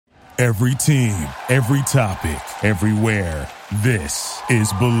Every team, every topic, everywhere. This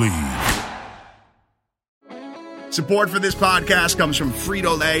is Believe. Support for this podcast comes from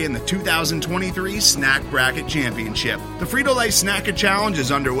Frito-Lay and the 2023 Snack Bracket Championship. The Frito-Lay Snack Challenge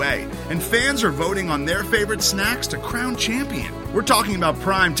is underway, and fans are voting on their favorite snacks to crown champion. We're talking about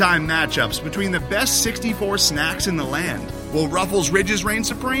prime-time matchups between the best 64 snacks in the land. Will Ruffles Ridges reign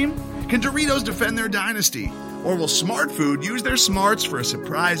supreme? Can Doritos defend their dynasty? Or will Smart Food use their smarts for a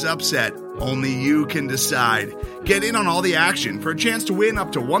surprise upset? Only you can decide. Get in on all the action for a chance to win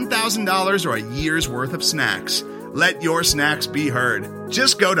up to $1,000 or a year's worth of snacks. Let your snacks be heard.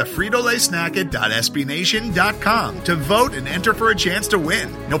 Just go to fritolaysnacket.sbnation.com to vote and enter for a chance to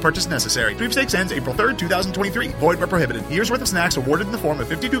win. No purchase necessary. Sweepstakes ends April 3rd, 2023. Void where prohibited. Year's worth of snacks awarded in the form of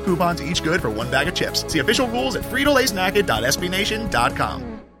 52 coupons, each good for one bag of chips. See official rules at fritolaysnacket.sbnation.com.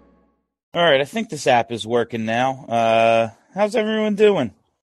 All right, I think this app is working now. How's everyone doing?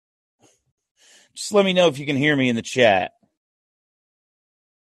 Just let me know if you can hear me in the chat.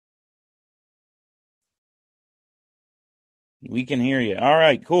 We can hear you. All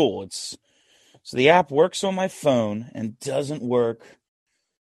right, cool. So the app works on my phone and doesn't work.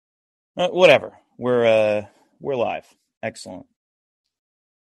 Whatever. We're live. Excellent.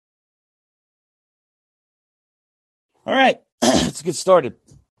 All right, let's get started.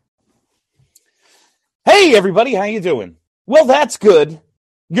 Hey, everybody, how you doing? Well, that's good.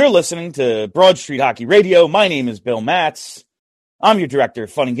 You're listening to Broad Street Hockey Radio. My name is Bill Matz. I'm your director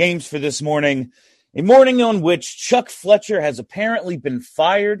of fun and games for this morning, a morning on which Chuck Fletcher has apparently been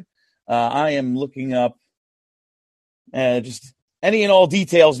fired. I am looking up just any and all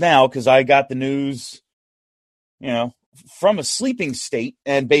details now because I got the news, from a sleeping state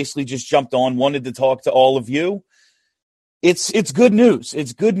and basically just jumped on, wanted to talk to all of you. It's good news.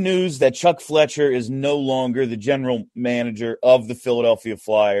 It's good news that Chuck Fletcher is no longer the general manager of the Philadelphia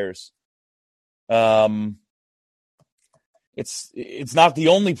Flyers. It's not the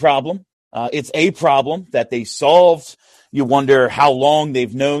only problem. It's a problem that they solved. You wonder how long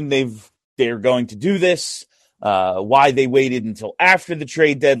they've known they're going to do this, why they waited until after the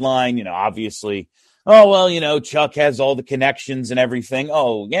trade deadline. Obviously, Chuck has all the connections and everything.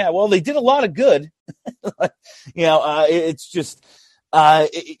 Oh, yeah, well, they did a lot of good. It's just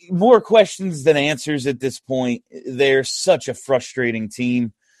more questions than answers at this point. They're such a frustrating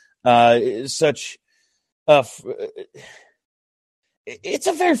team. It's a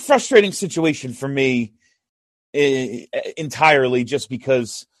very frustrating situation for me entirely just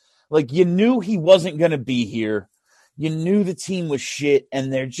because, you knew he wasn't going to be here. You knew the team was shit,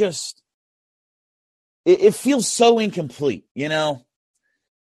 and they're just – it feels so incomplete,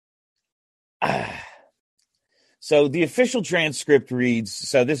 So the official transcript reads,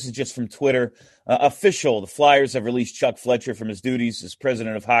 so this is just from Twitter, official, the Flyers have released Chuck Fletcher from his duties as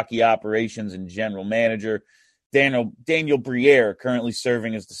president of hockey operations and general manager. Daniel Briere, currently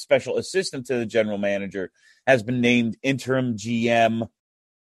serving as the special assistant to the general manager, has been named interim GM.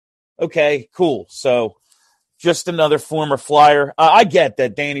 Okay, cool. So just another former Flyer. I get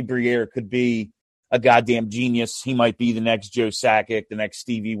that Danny Briere could be a goddamn genius. He might be the next Joe Sakic, the next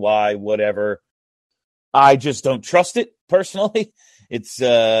Stevie Y, whatever. I just don't trust it, personally. It's,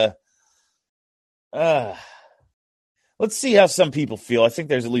 let's see how some people feel. I think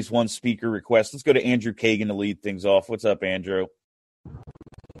there's at least one speaker request. Let's go to Andrew Kagan to lead things off. What's up, Andrew?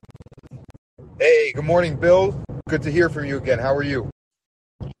 Hey, good morning, Bill. Good to hear from you again. How are you?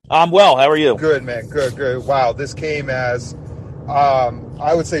 I'm well. How are you? Good, man. Good. Wow, this came as,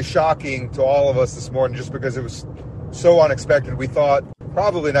 I would say, shocking to all of us this morning just because it was so unexpected. We thought,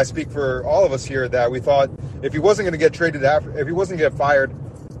 probably, and I speak for all of us here, that we thought if he wasn't going to get traded if he wasn't going to get fired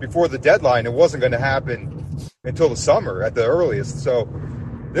before the deadline, it wasn't going to happen until the summer at the earliest. So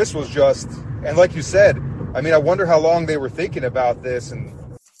this was just, and like you said, I wonder how long they were thinking about this. And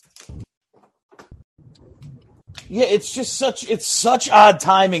yeah, it's such odd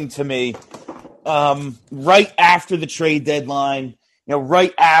timing to me. Right after the trade deadline,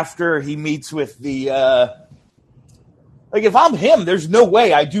 right after he meets with the, if I'm him, there's no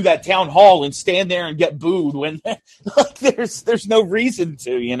way I do that town hall and stand there and get booed when there's no reason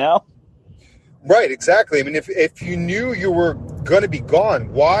to, Right, exactly. If you knew you were going to be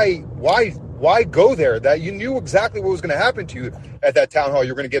gone, why go there? That you knew exactly what was going to happen to you at that town hall.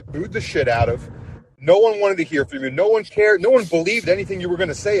 You're going to get booed the shit out of. No one wanted to hear from you. No one cared. No one believed anything you were going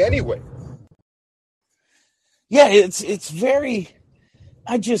to say anyway. Yeah, it's very.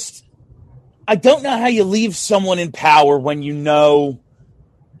 I don't know how you leave someone in power when you know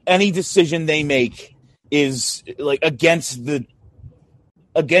any decision they make is against the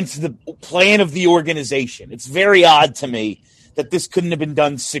plan of the organization. It's very odd to me that this couldn't have been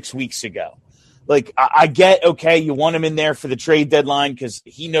done 6 weeks ago. Like, I get, okay, you want him in there for the trade deadline because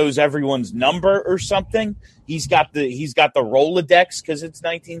he knows everyone's number or something. He's got the Rolodex because it's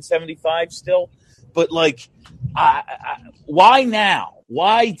 1975 still. But, like, why now?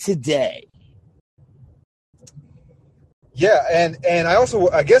 Why today? Yeah, and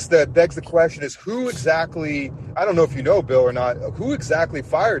I guess that begs the question is who exactly, I don't know if you know, Bill, or not, who exactly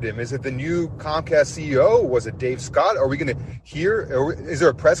fired him? Is it the new Comcast CEO? Was it Dave Scott? Are we going to hear, or is there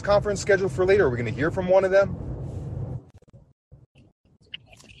a press conference scheduled for later? Are we going to hear from one of them?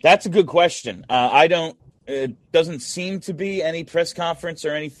 That's a good question. It doesn't seem to be any press conference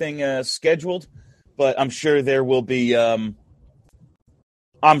or anything scheduled, but I'm sure there will be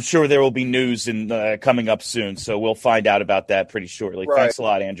news coming up soon, so we'll find out about that pretty shortly. Right. Thanks a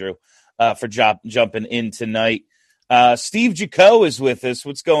lot, Andrew, for jumping in tonight. Steve Jaco is with us.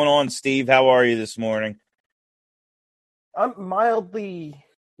 What's going on, Steve? How are you this morning? I'm mildly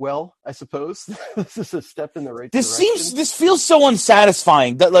well, I suppose. This is a step in the right direction. This feels so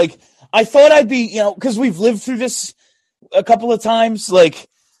unsatisfying that, like, I thought I'd be, because we've lived through this a couple of times. Like,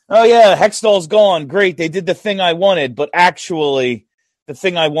 oh yeah, Hextall's gone. Great, they did the thing I wanted, but actually, the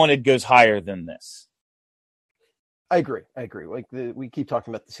thing I wanted goes higher than this. I agree. Like we keep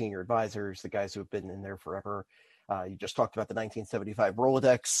talking about the senior advisors, the guys who have been in there forever. You just talked about the 1975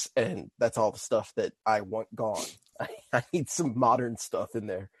 Rolodex, and that's all the stuff that I want gone. I need some modern stuff in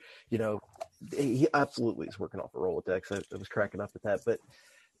there. He absolutely is working off a Rolodex. I was cracking up at that. But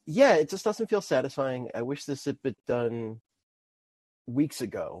yeah, it just doesn't feel satisfying. I wish this had been done weeks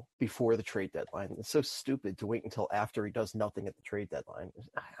ago before the trade deadline. It's so stupid to wait until after he does nothing at the trade deadline.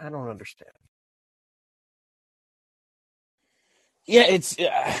 I don't understand. Yeah, it's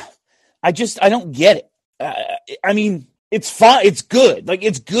I don't get it. I mean, it's fine. It's good. Like,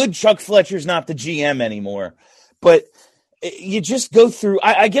 it's good Chuck Fletcher's not the GM anymore. But you just go through.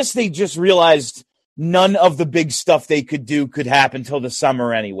 I guess they just realized none of the big stuff they could do could happen till the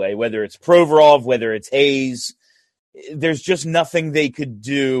summer anyway, whether it's Provorov, whether it's Hayes. There's just nothing they could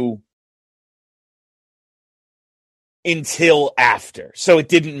do until after. So it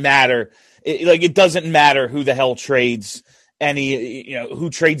didn't matter. It doesn't matter who the hell trades who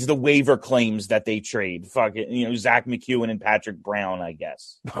trades the waiver claims that they trade. Fuck it. Zach McEwen and Patrick Brown, I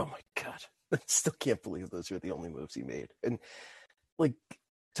guess. Oh my God. I still can't believe those are the only moves he made. And like,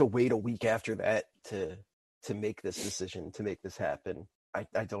 to wait a week after that to make this decision, to make this happen.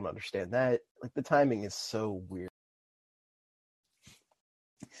 I don't understand that. Like, the timing is so weird.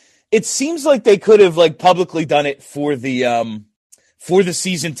 It seems like they could have publicly done it for the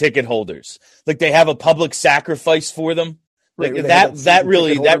season ticket holders. Like, they have a public sacrifice for them. Like, right, that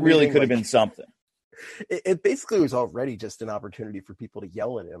really could have been something. It basically was already just an opportunity for people to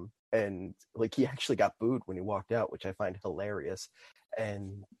yell at him, and he actually got booed when he walked out, which I find hilarious.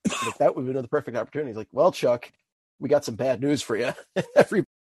 And that would have been the perfect opportunity. He's like, "Well, Chuck, we got some bad news for you."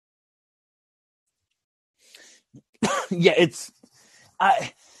 Yeah,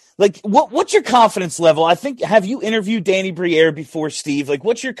 what's your confidence level? I think, have you interviewed Danny Briere before, Steve? Like,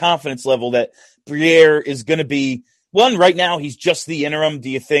 what's your confidence level that Briere is going to be, one, right now he's just the interim. Do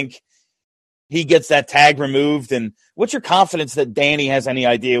you think he gets that tag removed? And what's your confidence that Danny has any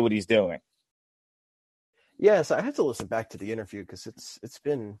idea what he's doing? Yes, I have to listen back to the interview because it's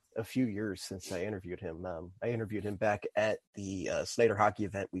been a few years since I interviewed him. I interviewed him back at the Snyder hockey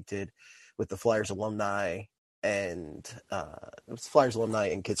event we did with the Flyers alumni, and it was Flyers alumni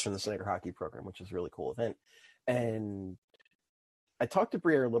and kids from the Snyder hockey program, which was a really cool event. And I talked to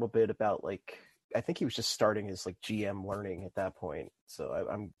Briere a little bit about, I think he was just starting his GM learning at that point. So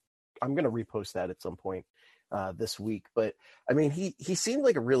I'm going to repost that at some point this week. But I mean, he seemed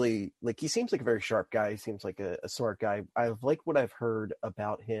like he seems like a very sharp guy. He seems like a smart guy. I like what I've heard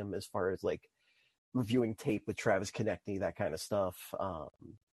about him as far as reviewing tape with Travis Konechny, that kind of stuff.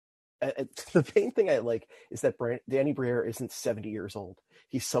 The main thing I like is that Danny Briere isn't 70 years old.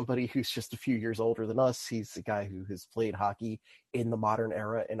 He's somebody who's just a few years older than us. He's a guy who has played hockey in the modern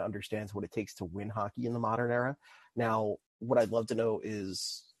era and understands what it takes to win hockey in the modern era. Now, what I'd love to know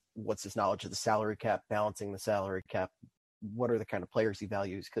is, what's his knowledge of the salary cap, balancing the salary cap? What are the kind of players he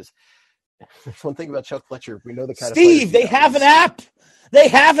values? Because there's one thing about Chuck Fletcher. We know the kind of players Steve, they have an app. They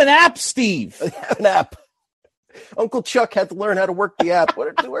have an app, Steve. They have an app. Uncle Chuck had to learn how to work the app.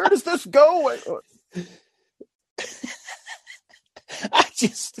 Where does this go?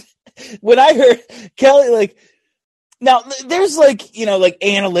 When I heard Kelly, now there's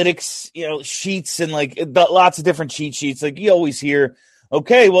analytics, sheets and lots of different cheat sheets. You always hear,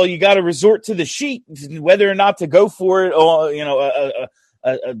 okay, well, you got to resort to the sheet, whether or not to go for it, or,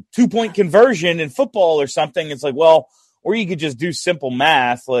 a 2-point conversion in football or something. It's well, or you could just do simple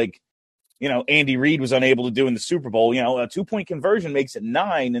math like, Andy Reid was unable to do in the Super Bowl. A 2-point conversion makes it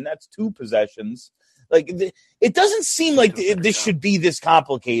 9, and that's 2 possessions. Like, it doesn't seem like this should be this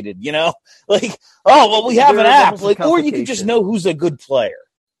complicated, Like, we have an app, or you can just know who's a good player.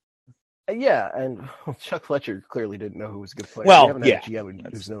 Yeah, and Chuck Fletcher clearly didn't know who was a good player. Well, we haven't had a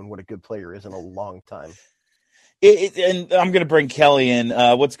GM who's known what a good player is in a long time. And I'm going to bring Kelly in.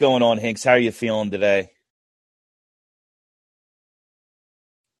 What's going on, Hinks? How are you feeling today?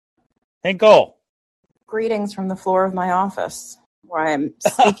 Hinkle. Greetings from the floor of my office, where I'm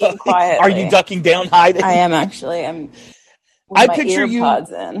speaking quietly. Are you ducking down, hiding? I am actually. I'm with my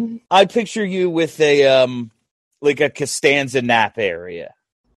earpods in. I picture you with a like a Costanza nap area.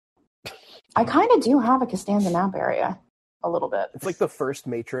 I kind of do have a Costanza nap area, a little bit. It's like the first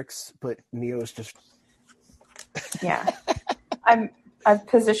Matrix, but Neo's just... Yeah. I've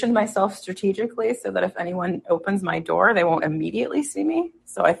positioned myself strategically so that if anyone opens my door, they won't immediately see me.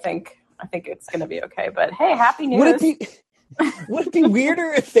 So I think it's going to be okay. But hey, happy news. Would it be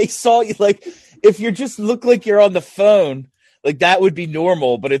weirder if they saw you, like, if you just look like you're on the phone, like that would be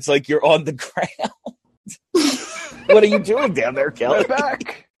normal, but it's like you're on the ground. What are you doing down there, Kelly? We're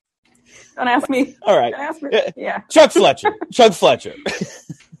back. Don't ask me. All right. Don't ask me. Yeah. Chuck Fletcher.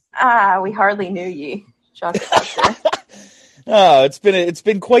 We hardly knew ye, Chuck Fletcher. Oh, it's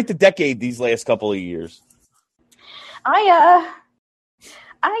been quite the decade these last couple of years. The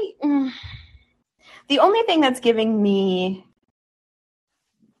only thing that's giving me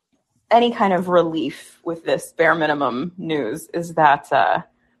any kind of relief with this bare minimum news is that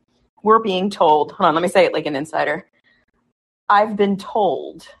we're being told, hold on, let me say it like an insider. I've been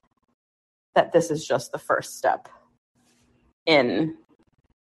told that this is just the first step in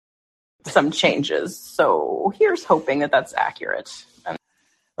some changes. So here's hoping that that's accurate.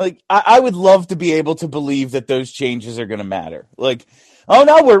 Like, I would love to be able to believe that those changes are going to matter. Like, oh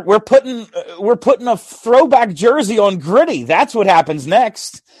no, we're putting a throwback jersey on Gritty. That's what happens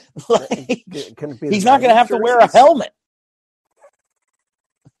next. Like, he's not going to have to wear a helmet.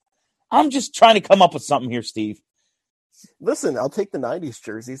 I'm just trying to come up with something here, Steve. Listen, I'll take the 90s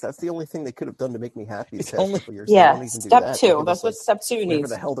jerseys. That's the only thing they could have done to make me happy. Yeah, step 2. That's what step 2 needs.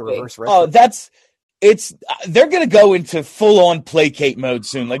 The hell the reverse they're going to go into full-on placate mode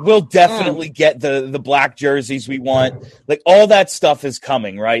soon. Like, we'll definitely get the black jerseys we want. Like, all that stuff is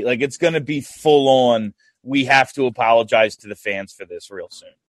coming, right? Like, it's going to be full-on. We have to apologize to the fans for this real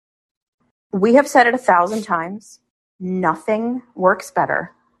soon. We have said it 1,000 times. Nothing works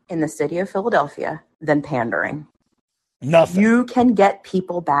better in the city of Philadelphia than pandering. Nothing. You can get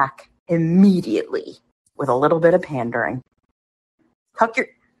people back immediately with a little bit of pandering. Tuck your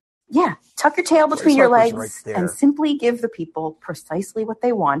tail between your legs and simply give the people precisely what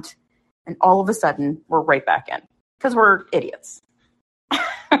they want. And all of a sudden, we're right back in. Because we're idiots. I'm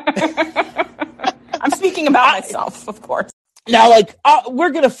speaking about myself, of course. Now, like,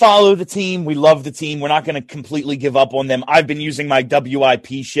 we're going to follow the team. We love the team. We're not going to completely give up on them. I've been using my WIP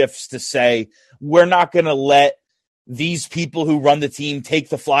shifts to say we're not going to let these people who run the team take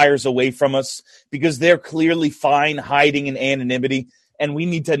the Flyers away from us because they're clearly fine hiding in anonymity, and we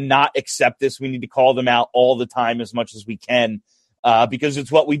need to not accept this. We need to call them out all the time as much as we can because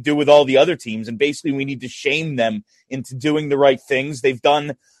it's what we do with all the other teams, and basically we need to shame them into doing the right things. They've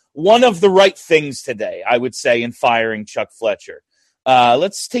done one of the right things today, I would say, in firing Chuck Fletcher.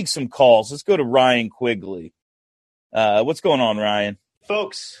 Let's take some calls. Let's go to Ryan Quigley. What's going on, Ryan?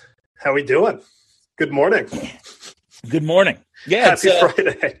 Folks, how we doing? Good morning. Good morning. Yeah, happy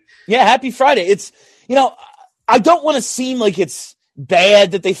Friday. Yeah, happy Friday. It's, I don't want to seem like it's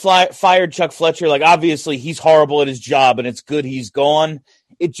bad that they fired Chuck Fletcher. Like, obviously, he's horrible at his job, and it's good he's gone.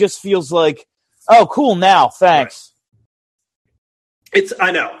 It just feels like, oh, cool, now, thanks. Right.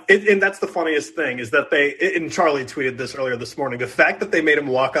 I know. And that's the funniest thing is that and Charlie tweeted this earlier this morning, the fact that they made him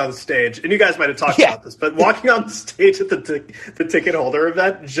walk on stage, and you guys might have talked about this, but walking on stage at the ticket holder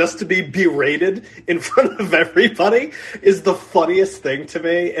event just to be berated in front of everybody is the funniest thing to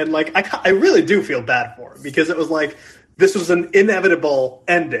me. And like, I really do feel bad for him because it was like, this was an inevitable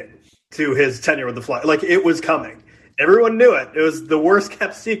ending to his tenure with the Flyers. Like, it was coming. Everyone knew it. It was the worst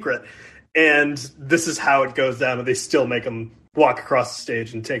kept secret. And this is how it goes down. And they still make him walk across the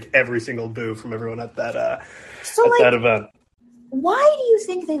stage and take every single boo from everyone at that that event. Why do you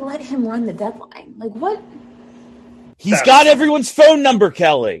think they let him run the deadline? Like, what? He's got everyone's phone number,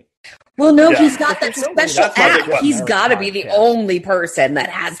 Kelly. Well, no, he's got that special app. He's got to be the only person that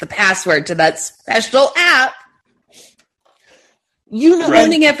has the password to that special app. Good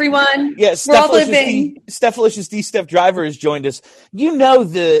morning, everyone. Yeah, Stephalicious D. Steph Driver has joined us.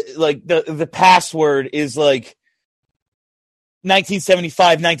 The password is like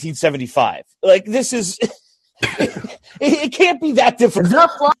 1975, 1975. Like, this is, it can't be that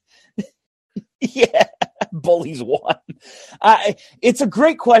difficult. Yeah, Bullies won. It's a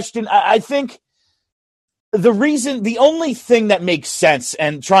great question. I think the only thing that makes sense,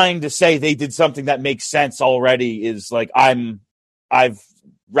 and trying to say they did something that makes sense already, is like, I've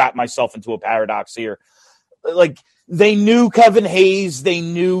wrapped myself into a paradox here. Like, they knew Kevin Hayes, they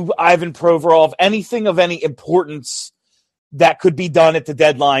knew Ivan Provorov. Anything of any importance that could be done at the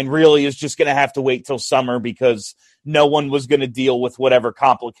deadline really is just going to have to wait till summer, because no one was going to deal with whatever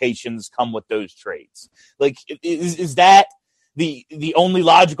complications come with those trades. Like, is that the only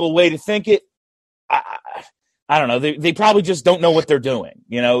logical way to think it? I don't know. They probably just don't know what they're doing.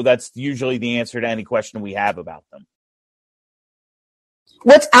 You know, that's usually the answer to any question we have about them.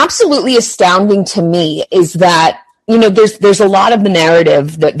 What's absolutely astounding to me is that, you know, there's a lot of the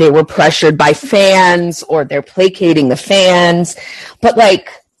narrative that they were pressured by fans or they're placating the fans. But, like,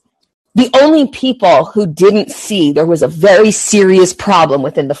 the only people who didn't see there was a very serious problem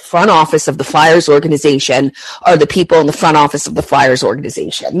within the front office of the Flyers organization are the people in the front office of the Flyers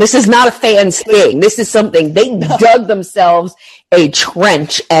organization. This is not a fan's thing. This is something they dug themselves a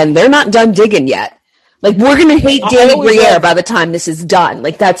trench, and they're not done digging yet. Like, we're going to hate Danny Briere by the time this is done.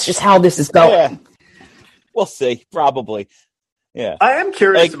 Like, that's just how this is going. Yeah. We'll see. Probably. Yeah. I am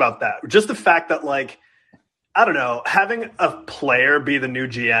curious about that. Just the fact that, like, I don't know, having a player be the new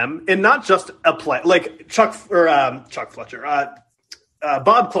GM, and not just a play, like Chuck Fletcher.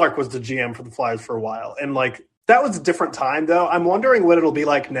 Bob Clark was the GM for the Flyers for a while, and like that was a different time. Though I'm wondering what it'll be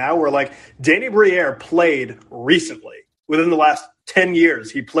like now, where like Danny Briere played recently, within the last 10 years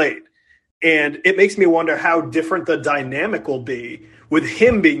he played, and it makes me wonder how different the dynamic will be with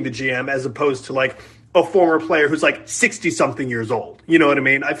him being the GM as opposed to like a former player who's like 60-something years old. You know what I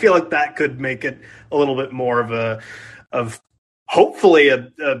mean? I feel like that could make it a little bit more of hopefully a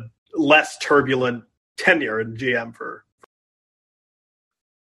less turbulent tenure in GM for.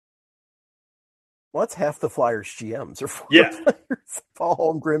 Well, that's half the Flyers GMs are former players. Paul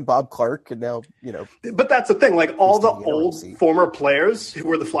Holmgren, Bob Clark, and now, you know. But that's the thing. Like, all the old former players who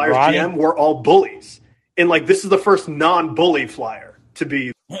were the Flyers GM were all bullies. And like, this is the first non-bully Flyer to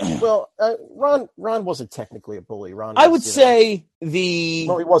be. Well, Ron wasn't technically a bully. I would say well, he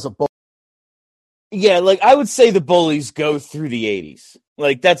was a bully. Yeah, like, I would say the bullies go through the 80s.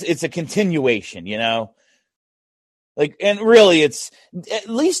 Like, it's a continuation, you know? Like, and really, it's at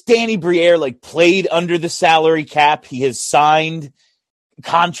least Danny Briere, like, played under the salary cap. He has signed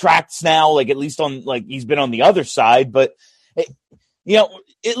contracts now, like, at least on, like, he's been on the other side, but, you know,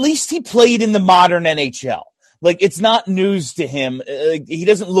 at least he played in the modern NHL. Like, it's not news to him. He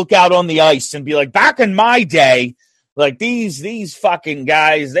doesn't look out on the ice and be like, back in my day, like, these fucking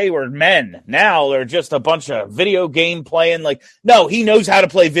guys, they were men. Now they're just a bunch of video game playing. Like, no, he knows how to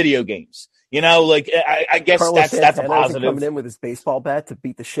play video games. You know, like, I guess Carlos that's a Santana positive. Coming in with his baseball bat to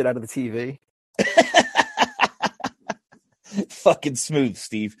beat the shit out of the TV. Fucking smooth,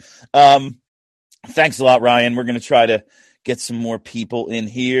 Steve. Thanks a lot, Ryan. We're going to try to get some more people in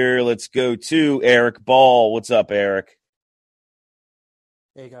here. Let's go to Eric Ball. What's up, Eric?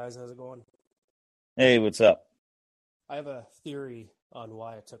 Hey, guys. How's it going? Hey, what's up? I have a theory on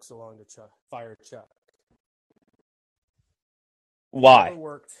why it took so long to fire Chuck. Why? If you ever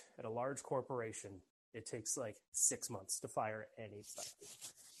worked at a large corporation, it takes like 6 months to fire anybody.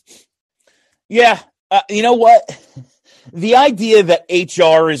 Yeah. You know what? The idea that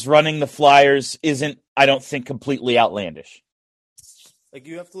HR is running the Flyers isn't, I don't think, completely outlandish. Like,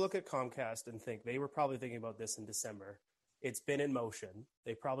 you have to look at Comcast and think they were probably thinking about this in December. It's been in motion.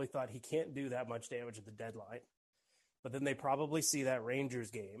 They probably thought he can't do that much damage at the deadline. But then they probably see that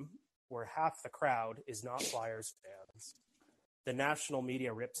Rangers game where half the crowd is not Flyers fans. The national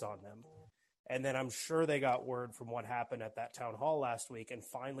media rips on them. And then I'm sure they got word from what happened at that town hall last week, and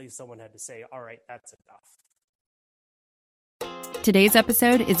finally someone had to say, all right, that's enough. Today's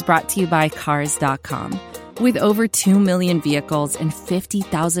episode is brought to you by Cars.com. With over 2 million vehicles and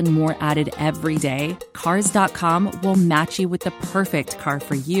 50,000 more added every day, Cars.com will match you with the perfect car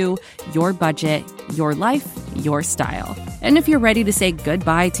for you, your budget, your life, your style. And if you're ready to say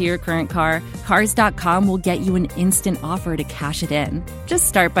goodbye to your current car, Cars.com will get you an instant offer to cash it in. Just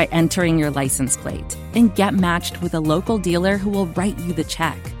start by entering your license plate and get matched with a local dealer who will write you the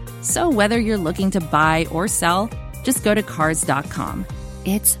check. So whether you're looking to buy or sell, just go to Cars.com.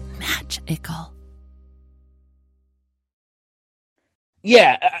 It's magical.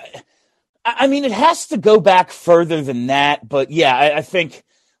 Yeah, I mean, it has to go back further than that, but yeah, I think,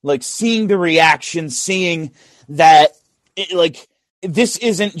 like, seeing the reaction, seeing that, like, this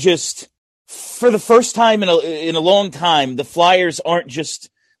isn't just for the first time in a long time, the Flyers aren't just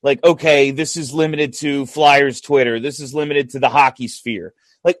like, okay, this is limited to Flyers Twitter. This is limited to the hockey sphere.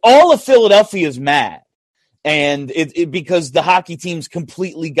 Like, all of Philadelphia is mad. And because the hockey team's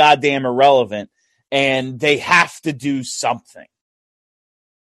completely goddamn irrelevant and they have to do something.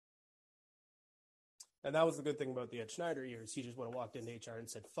 And that was the good thing about the Ed Schneider years. He just would have walked into HR and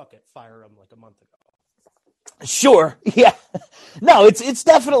said, fuck it, fire him like a month ago. Sure. Yeah. No, it's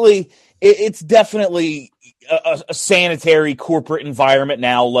definitely a sanitary corporate environment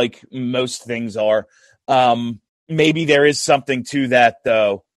now, like most things are. Maybe there is something to that,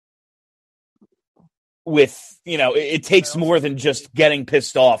 though. With, it takes more than just getting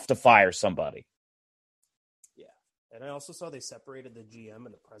pissed off to fire somebody. Yeah. And I also saw they separated the GM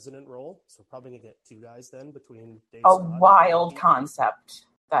and the president role. So we're probably going to get two guys then between Dave A Scott wild concept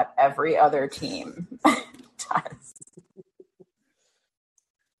that every other team does.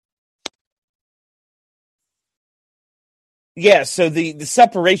 Yeah, so the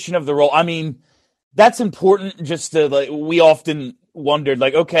separation of the role, I mean, that's important just to, like, we often wondered,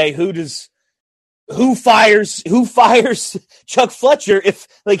 like, okay, who fires Chuck Fletcher if,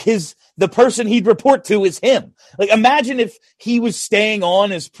 like, the person he'd report to is him? Like, imagine if he was staying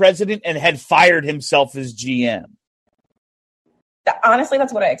on as president and had fired himself as GM. Honestly,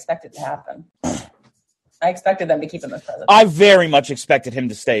 that's what I expected to happen. I expected them to keep him as president. I very much expected him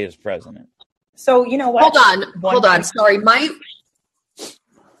to stay as president. So, you know what? Hold on. Sorry,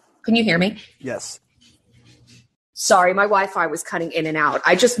 can you hear me? Yes. Sorry, my Wi-Fi was cutting in and out.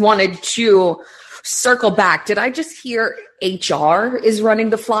 I just wanted to circle back. Did I just hear HR is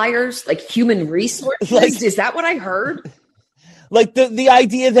running the Flyers? Like human resources? Is that what I heard? Like the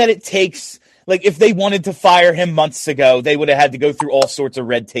idea that it takes, like, if they wanted to fire him months ago, they would have had to go through all sorts of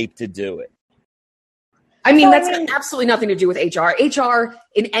red tape to do it. I mean, that's got absolutely nothing to do with HR. HR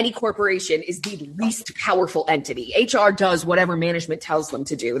in any corporation is the least powerful entity. HR does whatever management tells them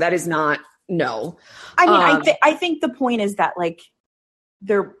to do. That is not, no. I mean, I think the point is that, like,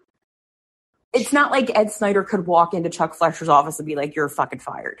 it's not like Ed Snyder could walk into Chuck Fletcher's office and be like, you're fucking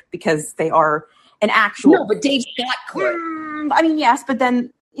fired, because they are an actual. No, but Dave Scott could. I mean, yes, but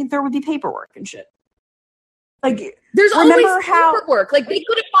then there would be paperwork and shit. Like, there's always paperwork. Like, they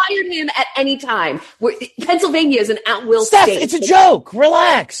could have fired him at any time. Pennsylvania is an at-will state. It's a joke.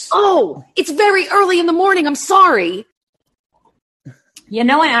 Relax. Oh, it's very early in the morning. I'm sorry.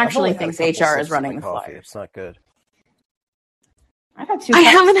 No one actually thinks HR is running the Flyers. It's not good. I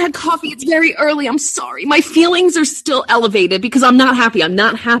haven't had coffee. It's very early. I'm sorry. My feelings are still elevated because I'm not happy. I'm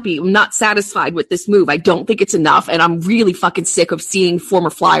not satisfied with this move. I don't think it's enough. And I'm really fucking sick of seeing former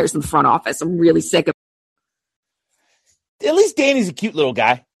Flyers in the front office. I'm really sick of. At least Danny's a cute little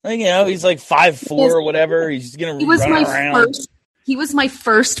guy. Like, he's like 5'4" or whatever. He's going to run around. He was my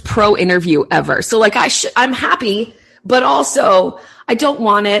first pro interview ever. So, like, I'm happy, but also I don't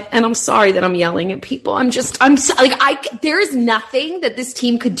want it. And I'm sorry that I'm yelling at people. There is nothing that this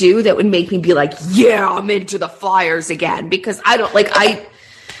team could do that would make me be like, yeah, I'm into the Flyers again, because I don't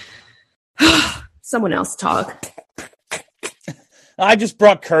someone else talk. I just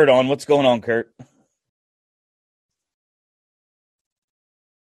brought Kurt on. What's going on, Kurt?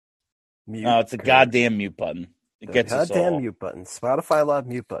 Mute, it's a goddamn mute button. It gets us all. Goddamn mute button. Spotify Live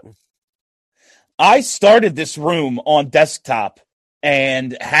mute button. I started this room on desktop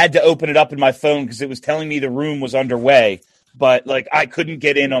and had to open it up in my phone because it was telling me the room was underway, but, like, I couldn't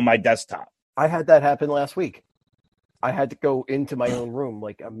get in on my desktop. I had that happen last week. I had to go into my own room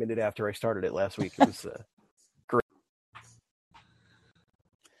like a minute after I started it last week. It was great.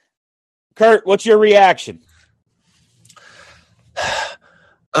 Kurt, what's your reaction?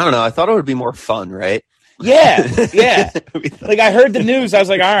 I don't know. I thought it would be more fun, right? Yeah. Like, I heard the news. I was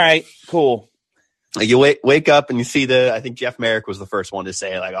like, all right, cool. Like, you wake up and you see I think Jeff Merrick was the first one to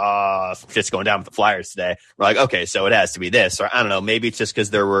say, like, shit's going down with the Flyers today. We're like, okay, so it has to be this. Or I don't know, maybe it's just because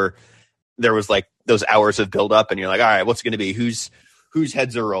there was like those hours of build up and you're like, all right, what's going to be? Whose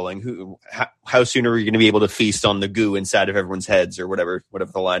heads are rolling? How soon are we going to be able to feast on the goo inside of everyone's heads, or whatever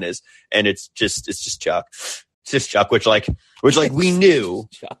the line is? And it's just Chuck. It's just Chuck, which we knew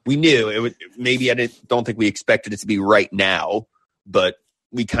it would. Maybe don't think we expected it to be right now, but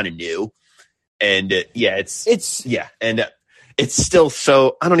we kind of knew. And it's still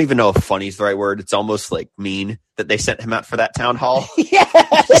so, I don't even know if funny is the right word. It's almost like mean that they sent him out for that town hall.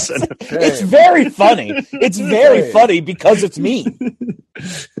 Yes, it's very funny. It's very funny because it's mean.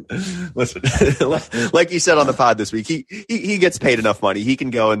 Listen, like you said on the pod this week, he gets paid enough money. He can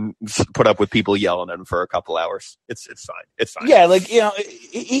go and put up with people yelling at him for a couple hours. It's fine. It's fine. Yeah, like, you know,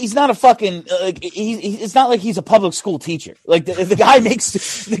 he's not a fucking like it's not like he's a public school teacher. Like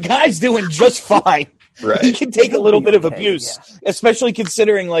the guy's doing just fine. Right. He can take a little bit of abuse, especially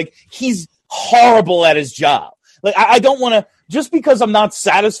considering like he's horrible at his job. Like I don't want to, just because I'm not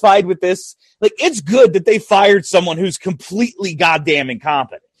satisfied with this. Like, it's good that they fired someone who's completely goddamn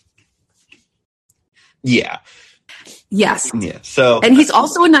incompetent. Yeah. Yes. Yeah. So, and he's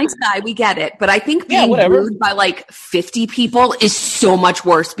also a nice guy. We get it, but I think being booed by like 50 people is so much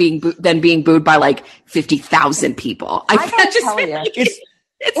worse than being booed by like 50,000 people. I can't just tell you,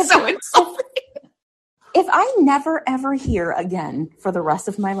 it's so insulting. If I never ever hear again for the rest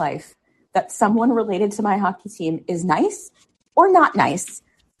of my life that someone related to my hockey team is nice or not nice,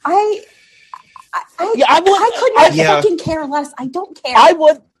 I could not fucking care less. I don't care.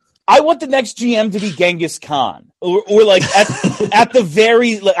 I want the next GM to be Genghis Khan, or like at the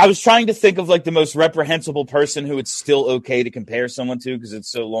very. Like, I was trying to think of like the most reprehensible person who it's still okay to compare someone to because it's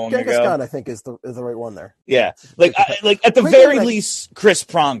so long Genghis ago. Khan, I think, is the right one there. Yeah, like at the very least, Chris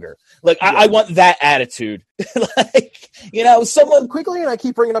Pronger. Like I want that attitude. Like, you know, someone quickly, and I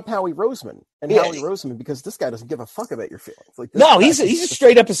keep bringing up Howie Roseman Howie Roseman because this guy doesn't give a fuck about your feelings. Like, no, he's a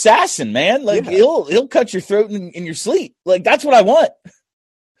straight up assassin, man. Like he'll cut your throat in your sleep. Like that's what I want.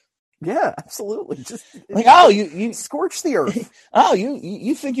 Yeah, absolutely. Just like, you scorch the earth.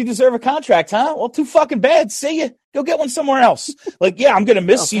 You think you deserve a contract, huh? Well, too fucking bad. See ya. Go get one somewhere else. Like, yeah, I'm gonna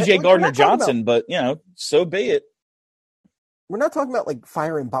miss CJ Gardner-Johnson, but you know, so be it. We're not talking about like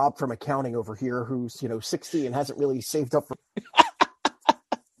firing Bob from accounting over here, who's 60 and hasn't really saved up for.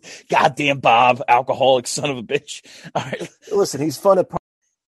 Goddamn Bob, alcoholic son of a bitch. All right, listen, he's fun at.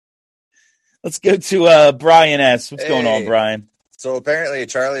 Let's go to Brian S. What's going on, Brian? So apparently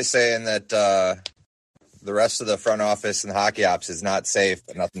Charlie's saying that the rest of the front office and the hockey ops is not safe,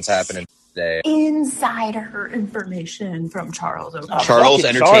 but nothing's happening today. Insider information from Charles O'Connor. Charles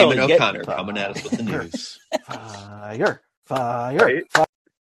Entertainment O'Connor coming at us with the news. Fire.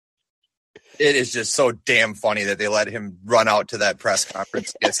 It is just so damn funny that they let him run out to that press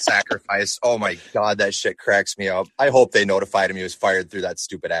conference and get sacrificed. Oh my God, that shit cracks me up. I hope they notified him he was fired through that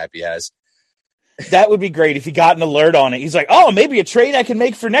stupid app he has. That would be great if he got an alert on it. He's like, oh, maybe a trade I can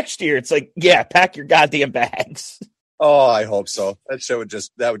make for next year. It's like, yeah, pack your goddamn bags. Oh, I hope so. That shit would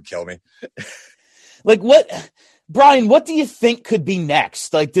kill me. Like Brian, what do you think could be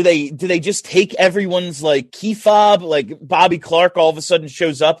next? Like, do they just take everyone's like key fob? Like Bobby Clark all of a sudden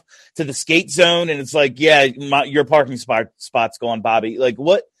shows up to the skate zone and it's like, yeah, your parking spot's gone, Bobby. Like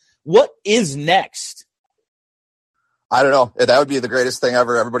what is next? I don't know. That would be the greatest thing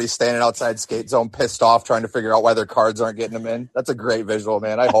ever. Everybody's standing outside skate zone, pissed off, trying to figure out why their cards aren't getting them in. That's a great visual,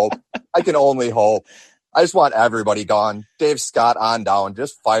 man. I hope. I can only hope. I just want everybody gone. Dave Scott on down.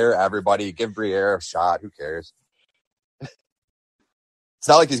 Just fire everybody. Give Briere a shot. Who cares? It's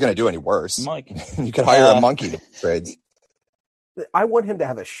not like he's going to do any worse. Mike. You could hire a monkey to trades. I want him to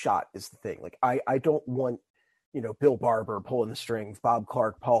have a shot is the thing. Like, I don't want, Bill Barber pulling the strings, Bob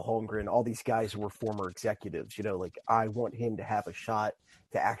Clark, Paul Holmgren, all these guys who were former executives, like I want him to have a shot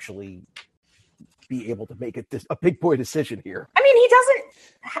to actually be able to make a big boy decision here. I mean, he doesn't.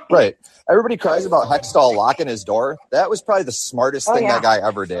 Right. Everybody cries about Hextall locking his door. That was probably the smartest thing that guy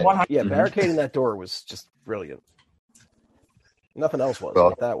ever did. Yeah, barricading that door was just brilliant. Nothing else was.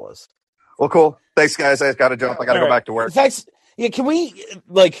 What that was. Well, cool. Thanks, guys. I got to jump. I got to go back to work. Thanks. Yeah, can we,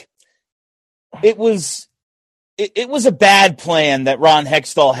 like, it was a bad plan that Ron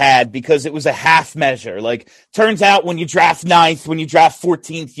Hextall had because it was a half measure. Like, turns out when you draft 9th, when you draft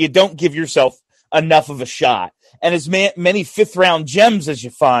 14th, you don't give yourself enough of a shot. And as many 5th-round gems as you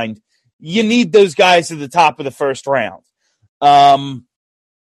find, you need those guys at the top of the first round. At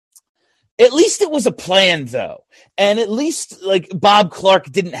least it was a plan, though. And at least, like, Bob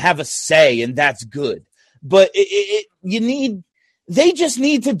Clark didn't have a say, and that's good. But they just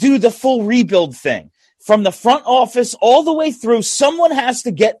need to do the full rebuild thing. From the front office all the way through, someone has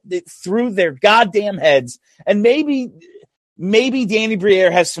to get it through their goddamn heads. And maybe Danny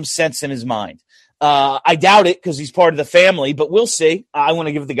Briere has some sense in his mind. I doubt it because he's part of the family, but we'll see. I want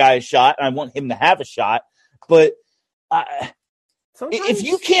to give the guy a shot. And I want him to have a shot. But if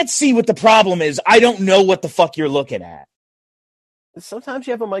you can't see what the problem is, I don't know what the fuck you're looking at. Sometimes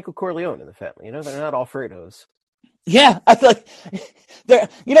you have a Michael Corleone in the family. They're not all Fredos. Yeah, I feel like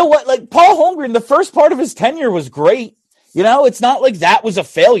you know what? Like Paul Holmgren, the first part of his tenure was great. It's not like that was a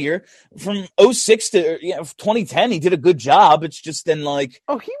failure. From 2006 to 2010, he did a good job. It's just then like...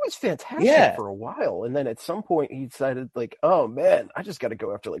 Oh, he was fantastic for a while. And then at some point he decided like, oh man, I just got to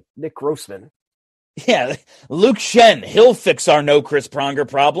go after like Nick Grossman. Yeah, Luke Shen, he'll fix our no Chris Pronger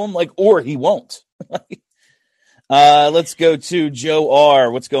problem, or he won't. Let's go to Joe R.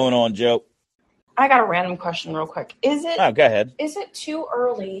 What's going on, Joe? I got a random question real quick. Go ahead. Is it too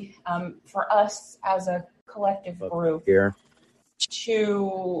early for us as a collective group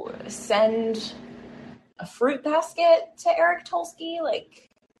to send a fruit basket to Eric Tulsky? Like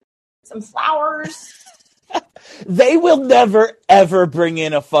some flowers? They will never, ever bring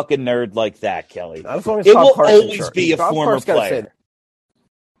in a fucking nerd like that, Kelly. As long as it Bob will Carson always be a former player.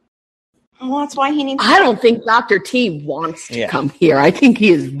 Well, that's why he needs. I don't think Dr. T wants to come here. I think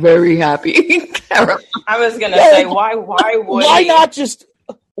he is very happy in Carolina. I was gonna say,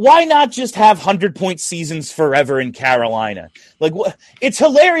 why not just have 100-point seasons forever in Carolina? It's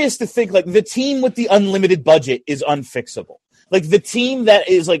hilarious to think the team with the unlimited budget is unfixable. The team that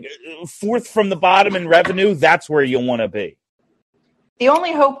is fourth from the bottom in revenue, that's where you want to be. The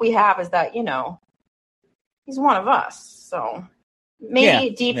only hope we have is that he's one of us. So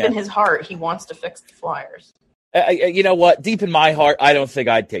maybe deep in his heart, he wants to fix the Flyers. You know what? Deep in my heart, I don't think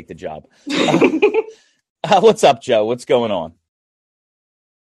I'd take the job. What's up, Joe? What's going on?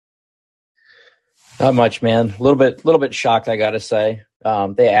 Not much, man. A little bit shocked, I gotta say.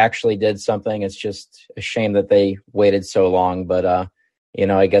 They actually did something. It's just a shame that they waited so long, but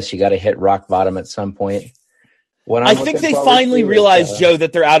I guess you got to hit rock bottom at some point. I think they finally realized, Joe,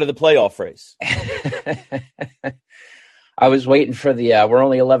 that they're out of the playoff race. I was waiting for we're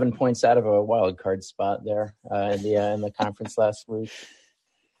only 11 points out of a wild card spot there in the conference last week.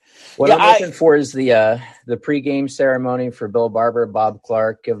 What I'm looking for is the pregame ceremony for Bill Barber, Bob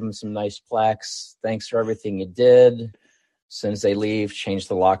Clark. Give them some nice plaques. Thanks for everything you did. As soon as they leave, change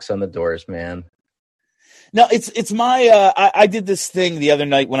the locks on the doors, man. No, it's my. I did this thing the other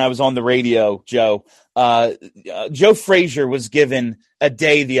night when I was on the radio, Joe. Joe Frazier was given a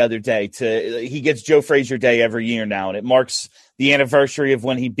day the other day. He gets Joe Frazier Day every year now, and it marks the anniversary of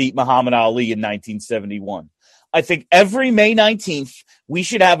when he beat Muhammad Ali in 1971. I think every May 19th, we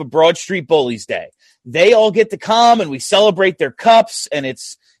should have a Broad Street Bullies Day. They all get to come and we celebrate their cups, and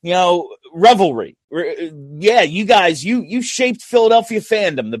it's, revelry. Yeah, you guys, you shaped Philadelphia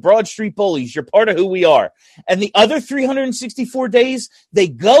fandom, the Broad Street Bullies. You're part of who we are. And the other 364 days, they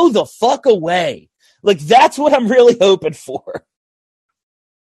go the fuck away. That's what I'm really hoping for.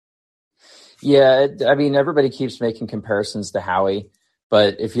 Yeah, everybody keeps making comparisons to Howie,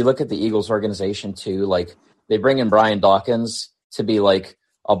 but if you look at the Eagles organization too, they bring in Brian Dawkins to be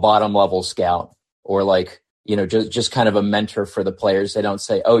a bottom level scout or just kind of a mentor for the players. They don't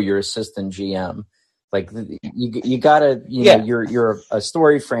say, "Oh, you're assistant GM." You gotta, you're a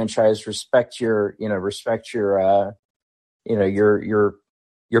story franchise. Respect your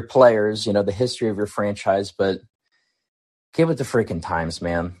players. The history of your franchise, but give it the freaking times,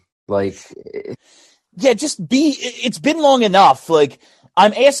 man. Just be. It's been long enough.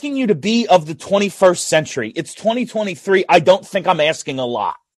 I'm asking you to be of the 21st century. It's 2023. I don't think I'm asking a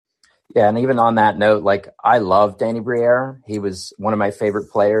lot. Yeah, and even on that note, I love Danny Briere. He was one of my favorite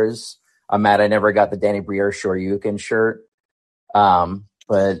players. I'm mad I never got the Danny Briere Shoryuken shirt.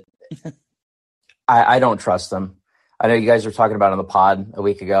 But I don't trust him. I know you guys were talking about it on the pod a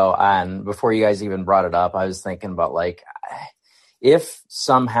week ago, and before you guys even brought it up, I was thinking about if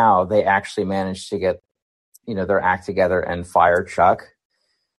somehow they actually managed to get their act together and fire Chuck,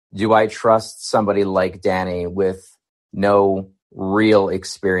 do I trust somebody like Danny with no real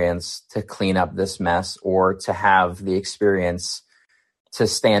experience to clean up this mess, or to have the experience to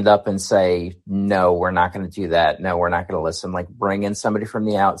stand up and say, no, we're not going to do that. No, we're not going to listen. Bring in somebody from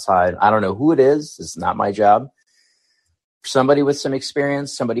the outside. I don't know who it is. It's not my job. Somebody with some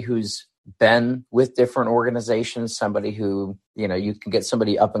experience, somebody who's been with different organizations, somebody who, you can get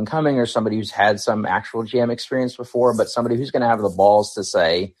somebody up and coming, or somebody who's had some actual GM experience before, but somebody who's going to have the balls to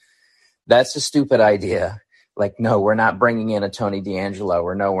say, that's a stupid idea. No, we're not bringing in a Tony D'Angelo,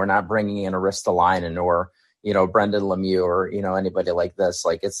 or no, we're not bringing in a Ristolainen, or, Brendan Lemieux, or, anybody like this.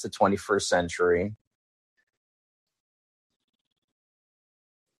 It's the 21st century.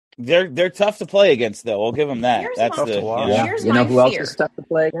 They're tough to play against, though. I'll give them that. That's who else is tough to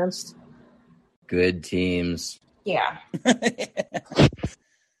play against? Good teams. Yeah.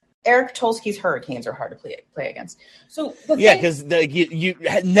 Eric Tolsky's Hurricanes are hard to play against. So because you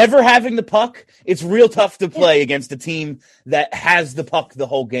never having the puck, it's real tough to play against a team that has the puck the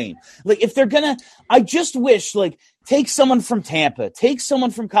whole game. Like if they're gonna, I just wish take someone from Tampa, take someone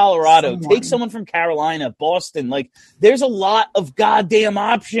from Colorado, take someone from Carolina, Boston. Like there's a lot of goddamn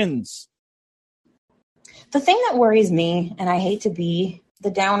options. The thing that worries me, and I hate to be the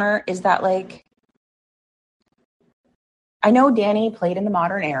downer, is that I know Danny played in the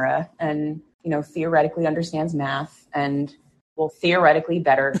modern era and, theoretically understands math and will theoretically be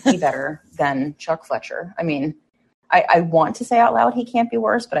better than Chuck Fletcher. I mean, I want to say out loud he can't be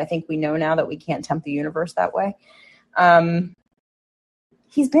worse, but I think we know now that we can't tempt the universe that way.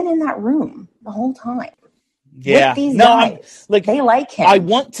 He's been in that room the whole time. Yeah. With these guys. They like him. I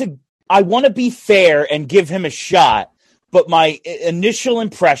want to be fair and give him a shot, but my initial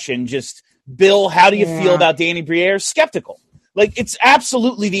impression just... Bill, how do you feel about Danny Briere? Skeptical. It's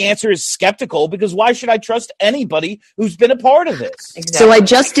absolutely the answer is skeptical because why should I trust anybody who's been a part of this? Exactly. So I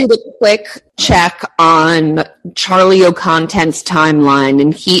just did a quick check on Charlie O'Content's timeline,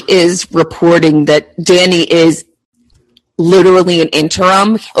 and he is reporting that Danny is literally an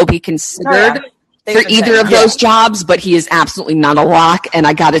interim. He'll be considered for either of those jobs, but he is absolutely not a lock, and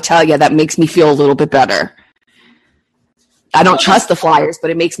I got to tell you, that makes me feel a little bit better. I don't trust the Flyers,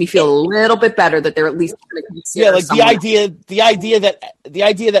 but it makes me feel a little bit better that they're at least going to consider. Yeah, the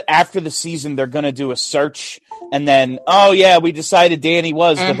idea that after the season they're going to do a search and then, we decided Danny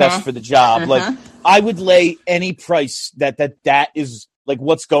was the best for the job. I would lay any price that is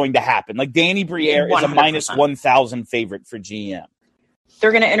what's going to happen. Danny Briere is a 100%. minus 1,000 favorite for GM.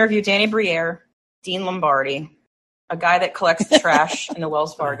 They're going to interview Danny Briere, Dean Lombardi, a guy that collects the trash in the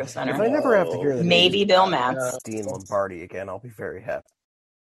Wells Fargo Center. If I never have to hear the maybe Bill Matz, Dean Lombardi again, I'll be very happy.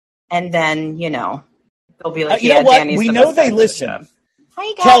 And then they'll be like, you know what? Danny's we the know best they guy listen. for the job.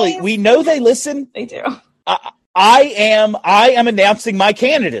 Hi guys. Kelly, we know they listen. They do. I am announcing my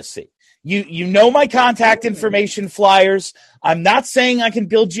candidacy. You know my contact information, Flyers. I'm not saying I can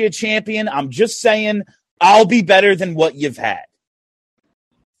build you a champion. I'm just saying I'll be better than what you've had.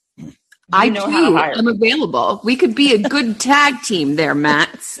 I too am available. We could be a good tag team there,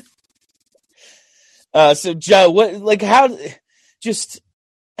 Matt. So Joe, how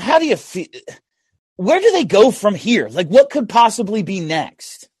do you feel? Where do they go from here? What could possibly be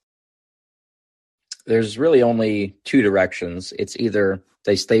next? There's really only two directions. It's either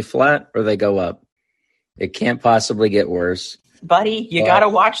they stay flat or they go up. It can't possibly get worse. Buddy, you got to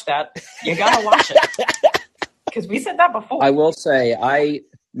watch that. You got to watch it. Because we said that before. I will say,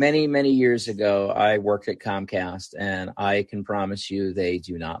 many, many years ago, I worked at Comcast, and I can promise you they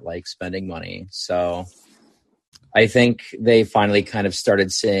do not like spending money. So I think they finally kind of started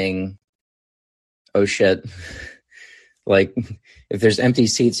saying, oh, shit. If there's empty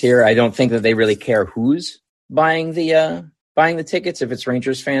seats here, I don't think that they really care who's buying the tickets, if it's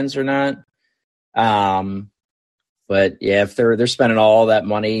Rangers fans or not. But yeah, if they're spending all that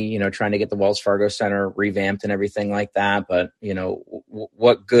money, trying to get the Wells Fargo Center revamped and everything like that. But,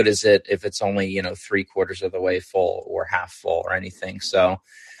 what good is it if it's only, 3/4 of the way full or half full or anything? So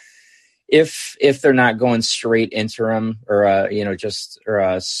if they're not going straight interim or,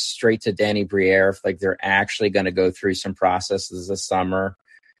 straight to Danny Briere, if they're actually going to go through some processes this summer,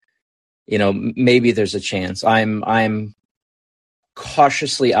 maybe there's a chance. I'm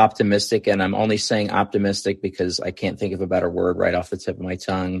cautiously optimistic, and I'm only saying optimistic because I can't think of a better word right off the tip of my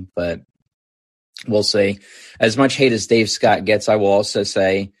tongue, but we'll see. As much hate as Dave Scott gets, I will also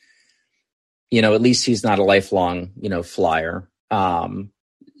say, at least he's not a lifelong, Flyer.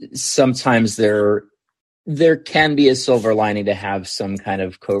 Sometimes there can be a silver lining to have some kind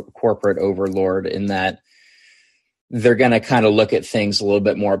of corporate overlord in that they're going to kind of look at things a little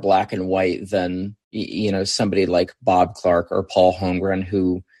bit more black and white than, somebody like Bob Clark or Paul Holmgren,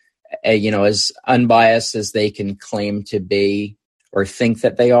 who, as unbiased as they can claim to be or think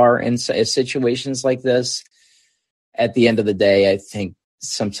that they are in situations like this. At the end of the day, I think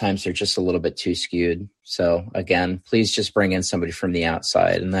sometimes they're just a little bit too skewed. So again, please just bring in somebody from the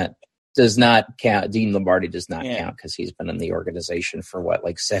outside, and that does not count. Dean Lombardi does not count because he's been in the organization for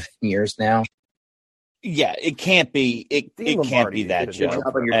 7 years now. Yeah, it can't be. It can't be that, Joe.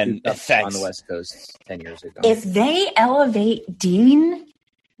 And on the West Coast 10 years ago. If they elevate Dean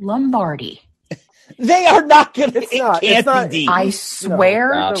Lombardi, they are not going to. It can't be Dean. I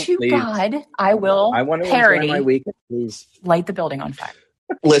swear to God, I will. I want to parody. Enjoy my weekend, please. Light the building on fire.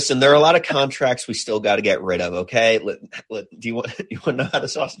 Listen, there are a lot of contracts we still got to get rid of. Okay, do you want to know how to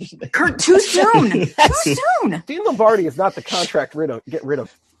sausage make? Kurt, too soon. Too soon. Dean Lombardi is not the contract get rid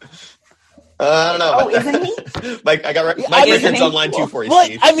of. I don't know. Oh, isn't he? Mike Richards on line 2 for you,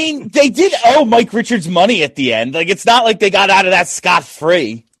 Steve. I mean, they did owe Mike Richards money at the end. Like, it's not like they got out of that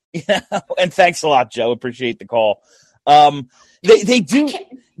scot-free. You know? And thanks a lot, Joe. Appreciate the call. They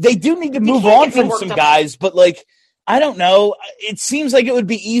do need to move on from some guys, but like, I don't know. It seems like it would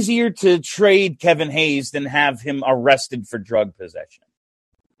be easier to trade Kevin Hayes than have him arrested for drug possession.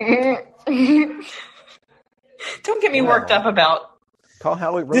 Don't get me worked up about. Call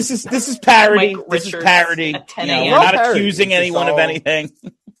Howie. This is parody. Mike This is Richards parody. at 10 You know, a.m. we're not Parody. accusing It's anyone of all anything.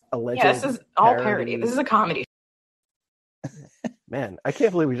 Alleged Yeah, this is all parody. This is a comedy. Man, I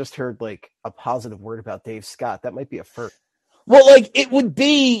can't believe we just heard like a positive word about Dave Scott. That might be a first. Well, like it would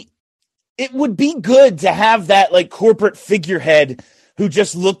be good to have that like corporate figurehead who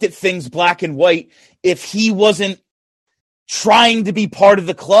just looked at things black and white if he wasn't trying to be part of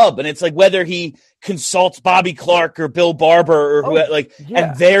the club. And it's like whether he consults Bobby Clark or Bill Barber or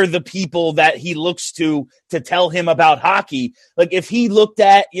and they're the people that he looks to tell him about hockey. Like if he looked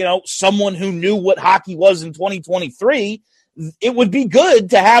at, you know, someone who knew what hockey was in 2023, it would be good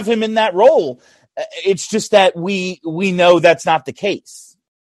to have him in that role. It's just that we know that's not the case.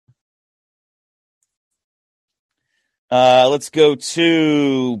 Let's go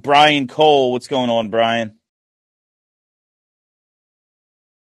to Brian Cole. What's going on, Brian?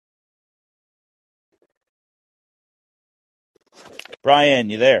 Brian,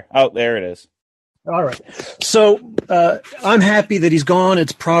 you there? Oh, there it is. All right. So I'm happy that he's gone.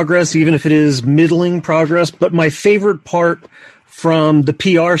 It's progress, even if it is middling progress. But my favorite part from the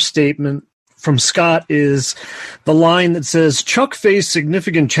PR statement from Scott is the line that says, Chuck faced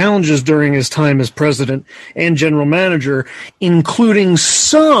significant challenges during his time as president and general manager, including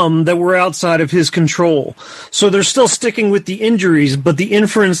some that were outside of his control. So they're still sticking with the injuries, but the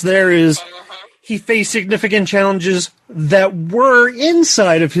inference there is he faced significant challenges that were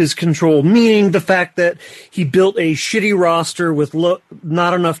inside of his control, meaning the fact that he built a shitty roster with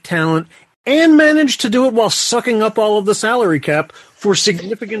not enough talent and managed to do it while sucking up all of the salary cap for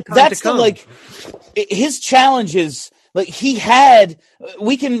significant time to come. His challenges, like he had,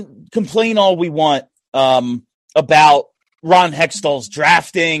 we can complain all we want about Ron Hextall's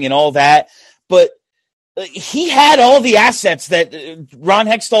drafting and all that, but he had all the assets that Ron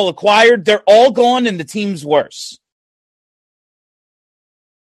Hextall acquired. They're all gone and the team's worse.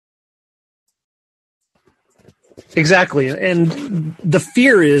 Exactly. And the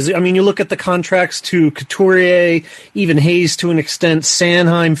fear is, I mean, you look at the contracts to Couturier, even Hayes to an extent,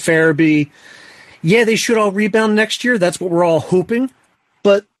 Sanheim, Farabee. Yeah, they should all rebound next year. That's what we're all hoping.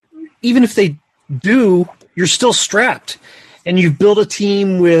 But even if they do, you're still strapped. And you've built a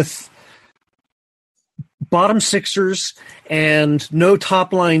team with bottom sixers and no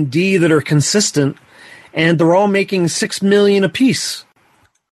top line D that are consistent. And they're all making $6 million apiece.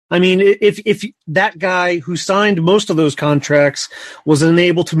 I mean, if that guy who signed most of those contracts was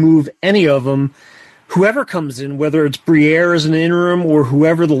unable to move any of them, whoever comes in, whether it's Briere as an interim or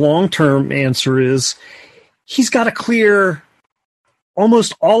whoever the long-term answer is, he's got to clear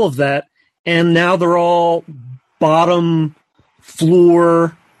almost all of that, and now they're all bottom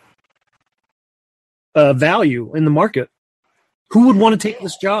floor value in the market. Who would want to take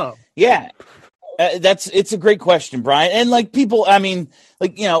this job? Yeah. It's a great question, Brian. And like people, I mean,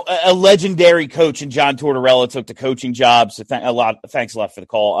 like, you know, a legendary coach in John Tortorella took the coaching job. So thanks a lot for the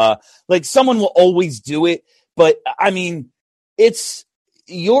call. Like someone will always do it, but I mean,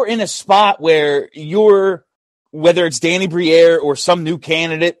 you're in a spot where whether it's Danny Briere or some new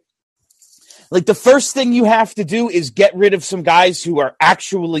candidate, like the first thing you have to do is get rid of some guys who are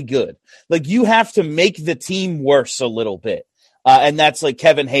actually good. Like you have to make the team worse a little bit. And that's like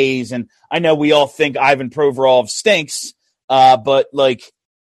Kevin Hayes. And I know we all think Ivan Provorov stinks, but like,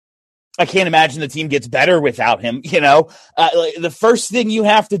 I can't imagine the team gets better without him. You know, like, the first thing you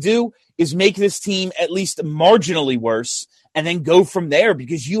have to do is make this team at least marginally worse and then go from there,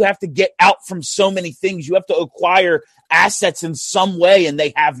 because you have to get out from so many things. You have to acquire assets in some way, and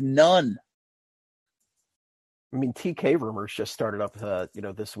they have none. I mean, TK rumors just started up,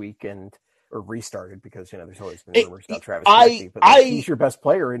 this week or restarted, because there's always been rumors about Travis Kelce, but he's your best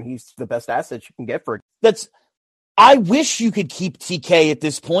player and he's the best asset you can get for it. I wish you could keep TK at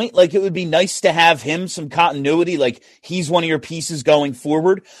this point. Like, it would be nice to have him some continuity. Like, he's one of your pieces going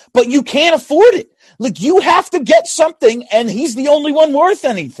forward, but you can't afford it. Like, you have to get something, and he's the only one worth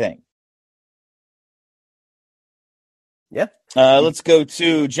anything. Yeah. Let's go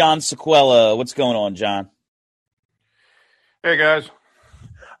to John Sequella. What's going on, John? Hey, guys.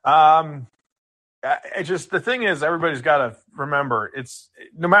 The thing is, everybody's got to remember, it's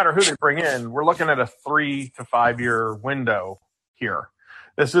no matter who they bring in, we're looking at a 3 to 5 year window here.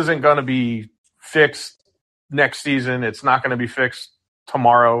 This isn't going to be fixed next season. It's not going to be fixed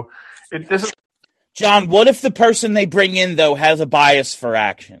tomorrow. John, what if the person they bring in, though, has a bias for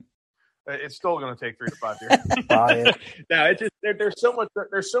action? It's still going to take 3 to 5 years. No, it's just there's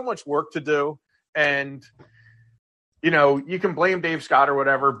so much work to do, and you can blame Dave Scott or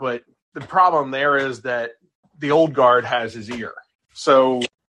whatever, but the problem there is that the old guard has his ear. So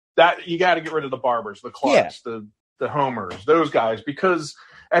that you got to get rid of the Barbers, the Clarks, the Homers, those guys, because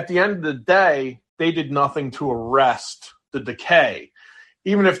at the end of the day, they did nothing to arrest the decay.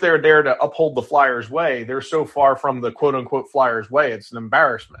 Even if they're there to uphold the Flyers' way, they're so far from the quote-unquote Flyers' way, it's an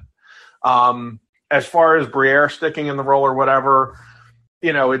embarrassment. As far as Briere sticking in the role or whatever,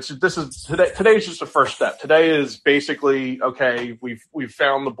 today's just the first step. Today is basically, okay, we've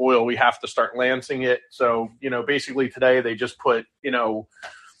found the boil, we have to start lancing it. So, basically today they just put, an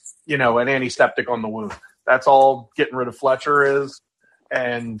antiseptic on the wound. That's all getting rid of Fletcher is.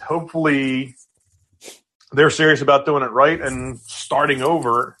 And hopefully they're serious about doing it right and starting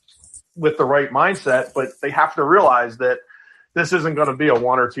over with the right mindset, but they have to realize that this isn't going to be a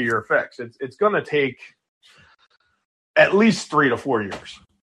 1 or 2 year fix. It's going to take at least 3 to 4 years,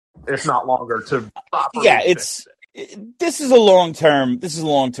 if not longer, to properly fix it. This is a long-term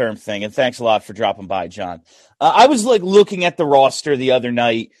thing, and thanks a lot for dropping by, John. I was looking at the roster the other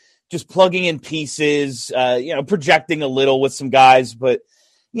night, just plugging in pieces, projecting a little with some guys, but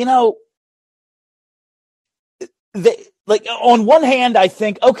on one hand, I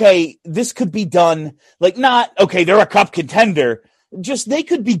think, okay, this could be done. They're a cup contender. Just they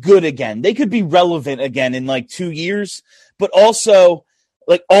could be good again. They could be relevant again in 2 years. But also,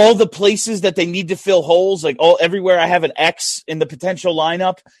 all the places that they need to fill holes, everywhere I have an X in the potential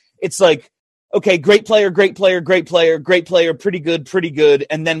lineup, it's okay, great player, great player, great player, great player, pretty good,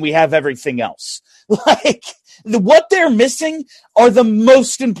 and then we have everything else. What they're missing are the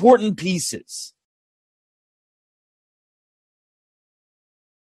most important pieces.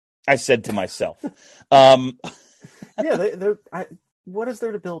 I said to myself. What is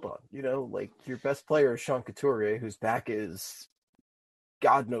there to build on? Your best player is Sean Couturier, whose back is,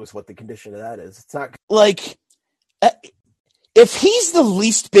 God knows what the condition of that is. It's not if he's the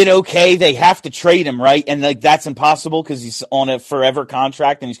least bit okay, they have to trade him, right? And that's impossible because he's on a forever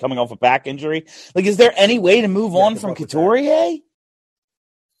contract and he's coming off a back injury. Is there any way to move on from Couturier?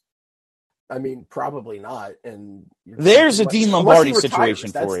 I mean, probably not. And there's a Dean Lombardi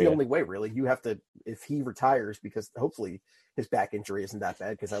situation for you. That's the only way, really. You have to, if he retires, because hopefully his back injury isn't that bad.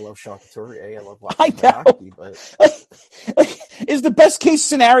 Because I love Sean Couturier, I love watching hockey. But is the best case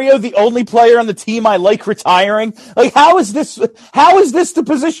scenario the only player on the team I like retiring? How is this the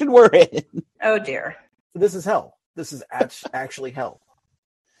position we're in? Oh dear, this is hell. This is actually hell.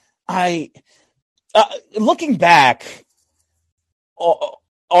 Looking back.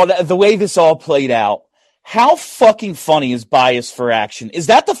 The way this all played out, how fucking funny is bias for action? Is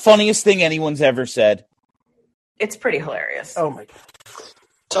that the funniest thing anyone's ever said? It's pretty hilarious. Oh my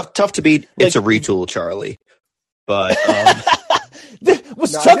God. Tough to beat. It's a retool, Charlie. But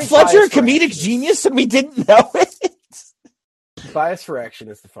was Chuck Fletcher a comedic genius and we didn't know it? Bias for action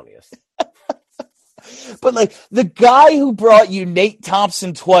is the funniest. But the guy who brought you Nate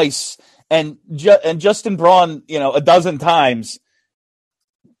Thompson twice and Justin Braun, a dozen times.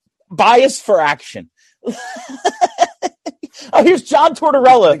 Bias for action. Here's John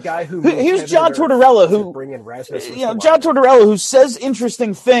Tortorella. The guy who here's John Tortorella who bring in Rasmus. John Tortorella who says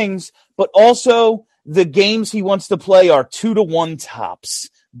interesting things, but also the games he wants to play are 2-1 tops.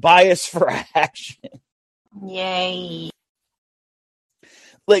 Bias for action. Yay.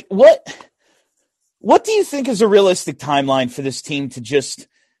 What do you think is a realistic timeline for this team to just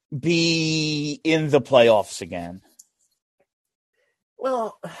be in the playoffs again?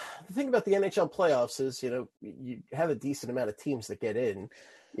 Well, the thing about the NHL playoffs is, you have a decent amount of teams that get in.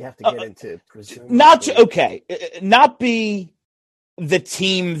 You have to get into presumably. Not be the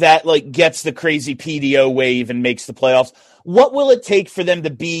team that gets the crazy PDO wave and makes the playoffs. What will it take for them to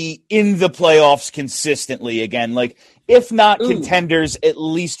be in the playoffs consistently again? If not contenders, at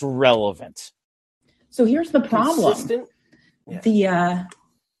least relevant. So here's the problem. Yeah.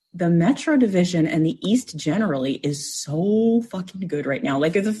 The Metro Division and the East generally is so fucking good right now.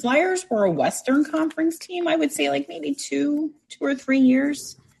 If the Flyers were a Western Conference team, I would say maybe 2 or 3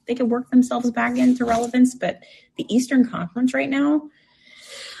 years they could work themselves back into relevance. But the Eastern Conference right now,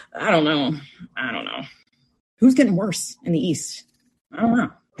 I don't know. Who's getting worse in the East? I don't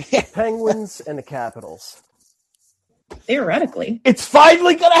know. Penguins and the Capitals. Theoretically. It's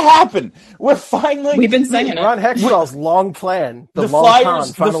finally going to happen. We've been saying Ron Hextall's long plan. The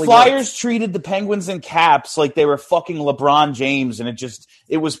Flyers treated the Penguins and Caps like they were fucking LeBron James, and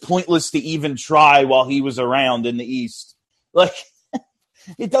it was pointless to even try while he was around in the East. Like,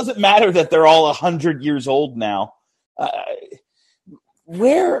 it doesn't matter that they're all 100 years old now.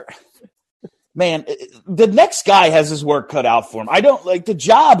 Man, the next guy has his work cut out for him. The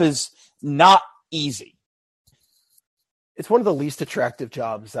job is not easy. It's one of the least attractive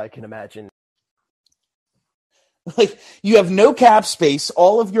jobs I can imagine. Like, you have no cap space.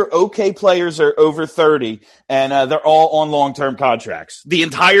 All of your okay players are over 30, and they're all on long-term contracts. The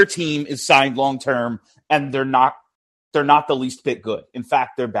entire team is signed long-term, and they're not the least bit good. In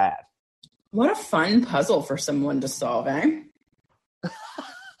fact, they're bad. What a fun puzzle for someone to solve, eh?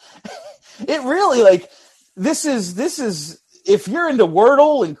 It really, this is, if you're into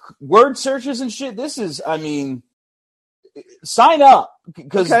Wordle and word searches and shit, sign up,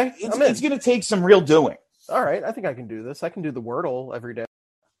 because it's going to take some real doing. All right, I think I can do this. I can do the Wordle every day.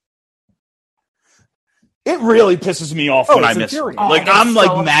 It really pisses me off when I miss it. I'm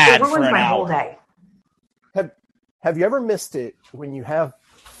mad for an hour. Day. Have you ever missed it when you have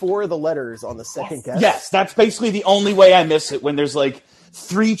 4 of the letters on the second guess? Yes, that's basically the only way I miss it, when there's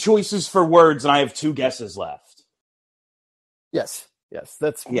 3 choices for words and I have 2 guesses left. Yes,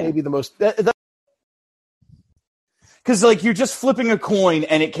 that's maybe the most. Because you're just flipping a coin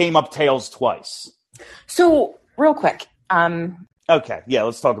and it came up tails twice. So real quick. Okay, yeah,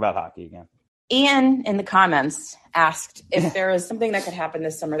 let's talk about hockey again. Ian in the comments asked if there is something that could happen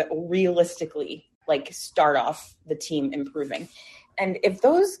this summer that will realistically start off the team improving. And if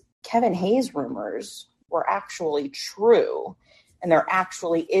those Kevin Hayes rumors were actually true, and there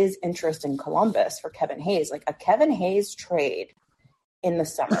actually is interest in Columbus for Kevin Hayes, a Kevin Hayes trade in the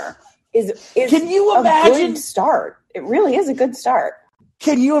summer is Can you imagine? A good start. It really is a good start.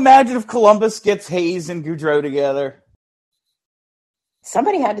 Can you imagine if Columbus gets Hayes and Gaudreau together?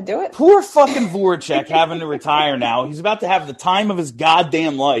 Somebody had to do it. Poor fucking Voracek having to retire now. He's about to have the time of his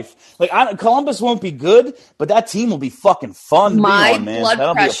goddamn life. Columbus won't be good, but that team will be fucking fun. My man. blood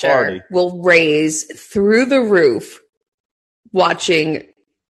That'll pressure will raise through the roof watching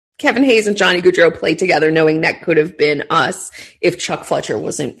Kevin Hayes and Johnny Gaudreau play together, knowing that could have been us if Chuck Fletcher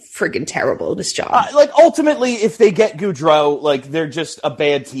wasn't friggin' terrible at his job. Ultimately, if they get Gaudreau, they're just a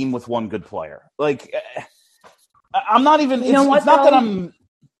bad team with one good player. I'm not even. You know what? It's not that I'm.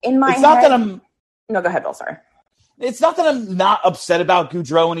 In my it's head, not that I'm. No, go ahead, Bill. Sorry. It's not that I'm not upset about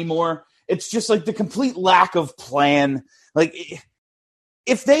Gaudreau anymore. It's just the complete lack of plan.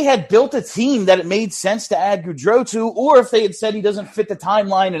 If they had built a team that it made sense to add Gaudreau to, or if they had said he doesn't fit the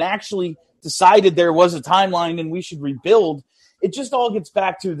timeline and actually decided there was a timeline and we should rebuild, it just all gets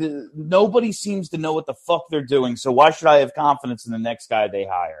back to nobody seems to know what the fuck they're doing. So why should I have confidence in the next guy they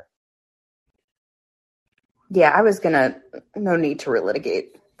hire? Yeah, I was no need to relitigate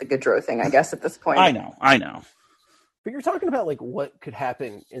the Gaudreau thing, I guess, at this point. I know. But you're talking about what could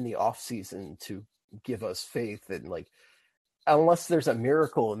happen in the off season to give us faith, and unless there's a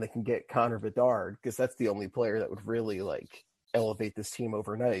miracle and they can get Connor Bedard, because that's the only player that would really elevate this team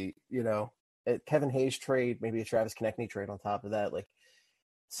overnight. A Kevin Hayes trade, maybe a Travis Konechny trade on top of that,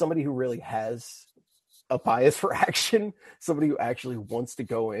 somebody who really has a bias for action, somebody who actually wants to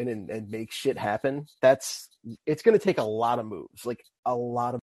go in and make shit happen. It's going to take a lot of moves, a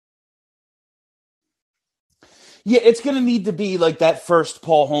lot of. Yeah, it's going to need to be that first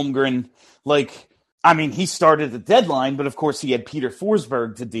Paul Holmgren. He started the deadline, but of course he had Peter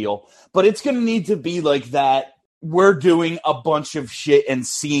Forsberg to deal. But it's going to need to be that. We're doing a bunch of shit and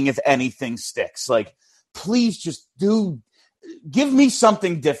seeing if anything sticks. Please just give me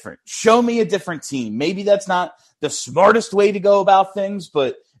something different. Show me a different team. Maybe that's not the smartest way to go about things,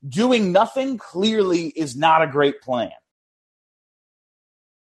 but doing nothing clearly is not a great plan.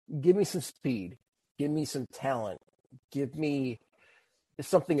 Give me some speed. Give me some talent. Give me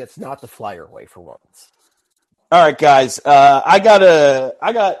something that's not the Flyer way for once. All right, guys. I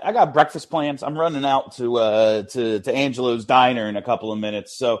got breakfast plans. I'm running out to Angelo's Diner in a couple of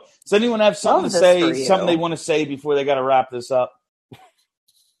minutes. So does anyone have something to say? Something they want to say before they got to wrap this up?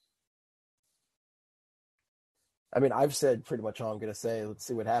 I've said pretty much all I'm going to say. Let's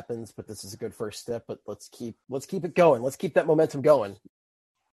see what happens, but this is a good first step. But let's keep it going. Let's keep that momentum going.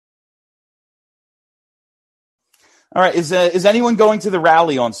 All right. Is anyone going to the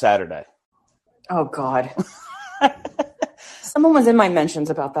rally on Saturday? Oh God. Someone was in my mentions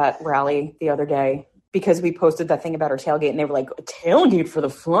about that rally the other day because we posted that thing about our tailgate, and they were like, a tailgate for the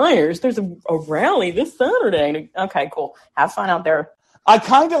Flyers? There's a rally this Saturday. Okay, cool. Have fun out there. I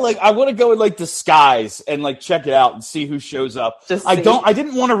kind of I want to go in disguise and check it out and see who shows up. I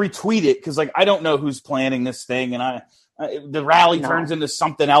didn't want to retweet it because I don't know who's planning this thing, and the rally turns into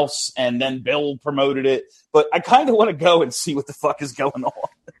something else, and then Bill promoted it. But I kind of want to go and see what the fuck is going on.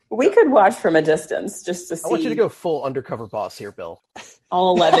 We could watch from a distance just to see. I want you to go full undercover boss here, Bill.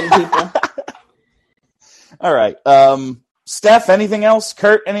 All 11 people. All right. Steph, anything else?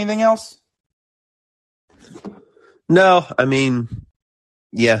 Kurt, anything else? No, I mean,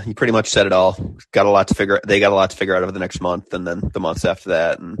 yeah, you pretty much said it all. Got a lot to figure. They got a lot to figure out over the next month, and then the months after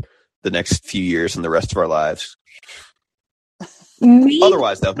that, and the next few years, and the rest of our lives.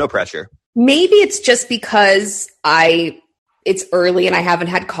 Otherwise, though, no pressure. Maybe it's just because it's early and I haven't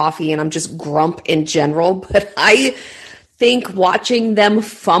had coffee and I'm just grump in general, but I think watching them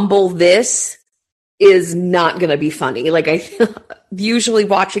fumble this is not going to be funny. Usually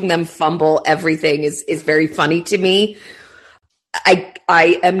watching them fumble everything is very funny to me.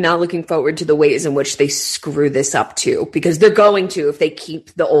 I am not looking forward to the ways in which they screw this up too, because they're going to if they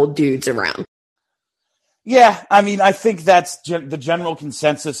keep the old dudes around. Yeah, I mean, I think that's the general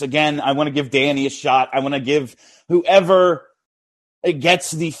consensus. Again, I want to give Danny a shot. I want to give whoever gets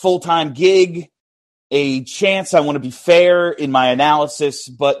the full-time gig a chance. I want to be fair in my analysis,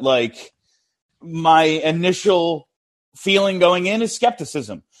 but my initial feeling going in is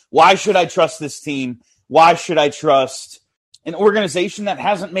skepticism. Why should I trust this team? Why should I trust an organization that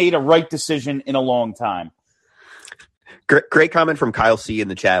hasn't made a right decision in a long time? Great comment from Kyle C. in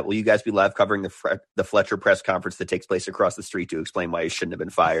the chat. Will you guys be live covering the Fletcher press conference that takes place across the street to explain why he shouldn't have been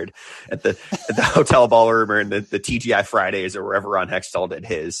fired at the hotel ballroom or in the TGI Fridays or wherever Ron Hextall did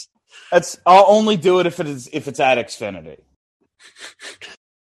his? I'll only do it if it's at Xfinity.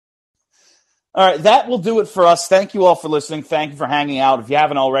 All right, that will do it for us. Thank you all for listening. Thank you for hanging out. If you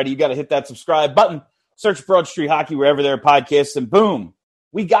haven't already, you got to hit that subscribe button. Search Broad Street Hockey wherever there are podcasts, and boom,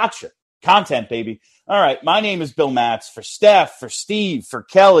 we got you. Content, baby. All right, my name is Bill Matz. For Steph, for Steve, for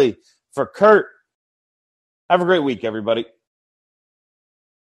Kelly, for Kurt. Have a great week, everybody.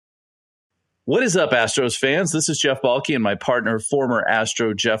 What is up, Astros fans? This is Jeff Balke and my partner, former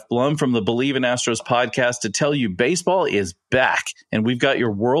Astro Jeff Blum from the Believe in Astros podcast to tell you baseball is back, and we've got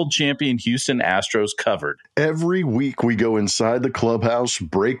your world champion Houston Astros covered. Every week we go inside the clubhouse,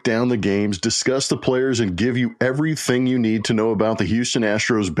 break down the games, discuss the players, and give you everything you need to know about the Houston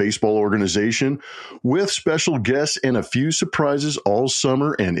Astros baseball organization with special guests and a few surprises all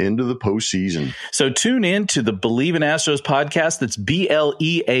summer and into the postseason. So tune in to the Believe in Astros podcast. That's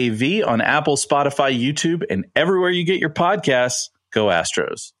BLEAV on Apple, Spotify, YouTube, and everywhere you get your podcasts. Go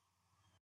Astros.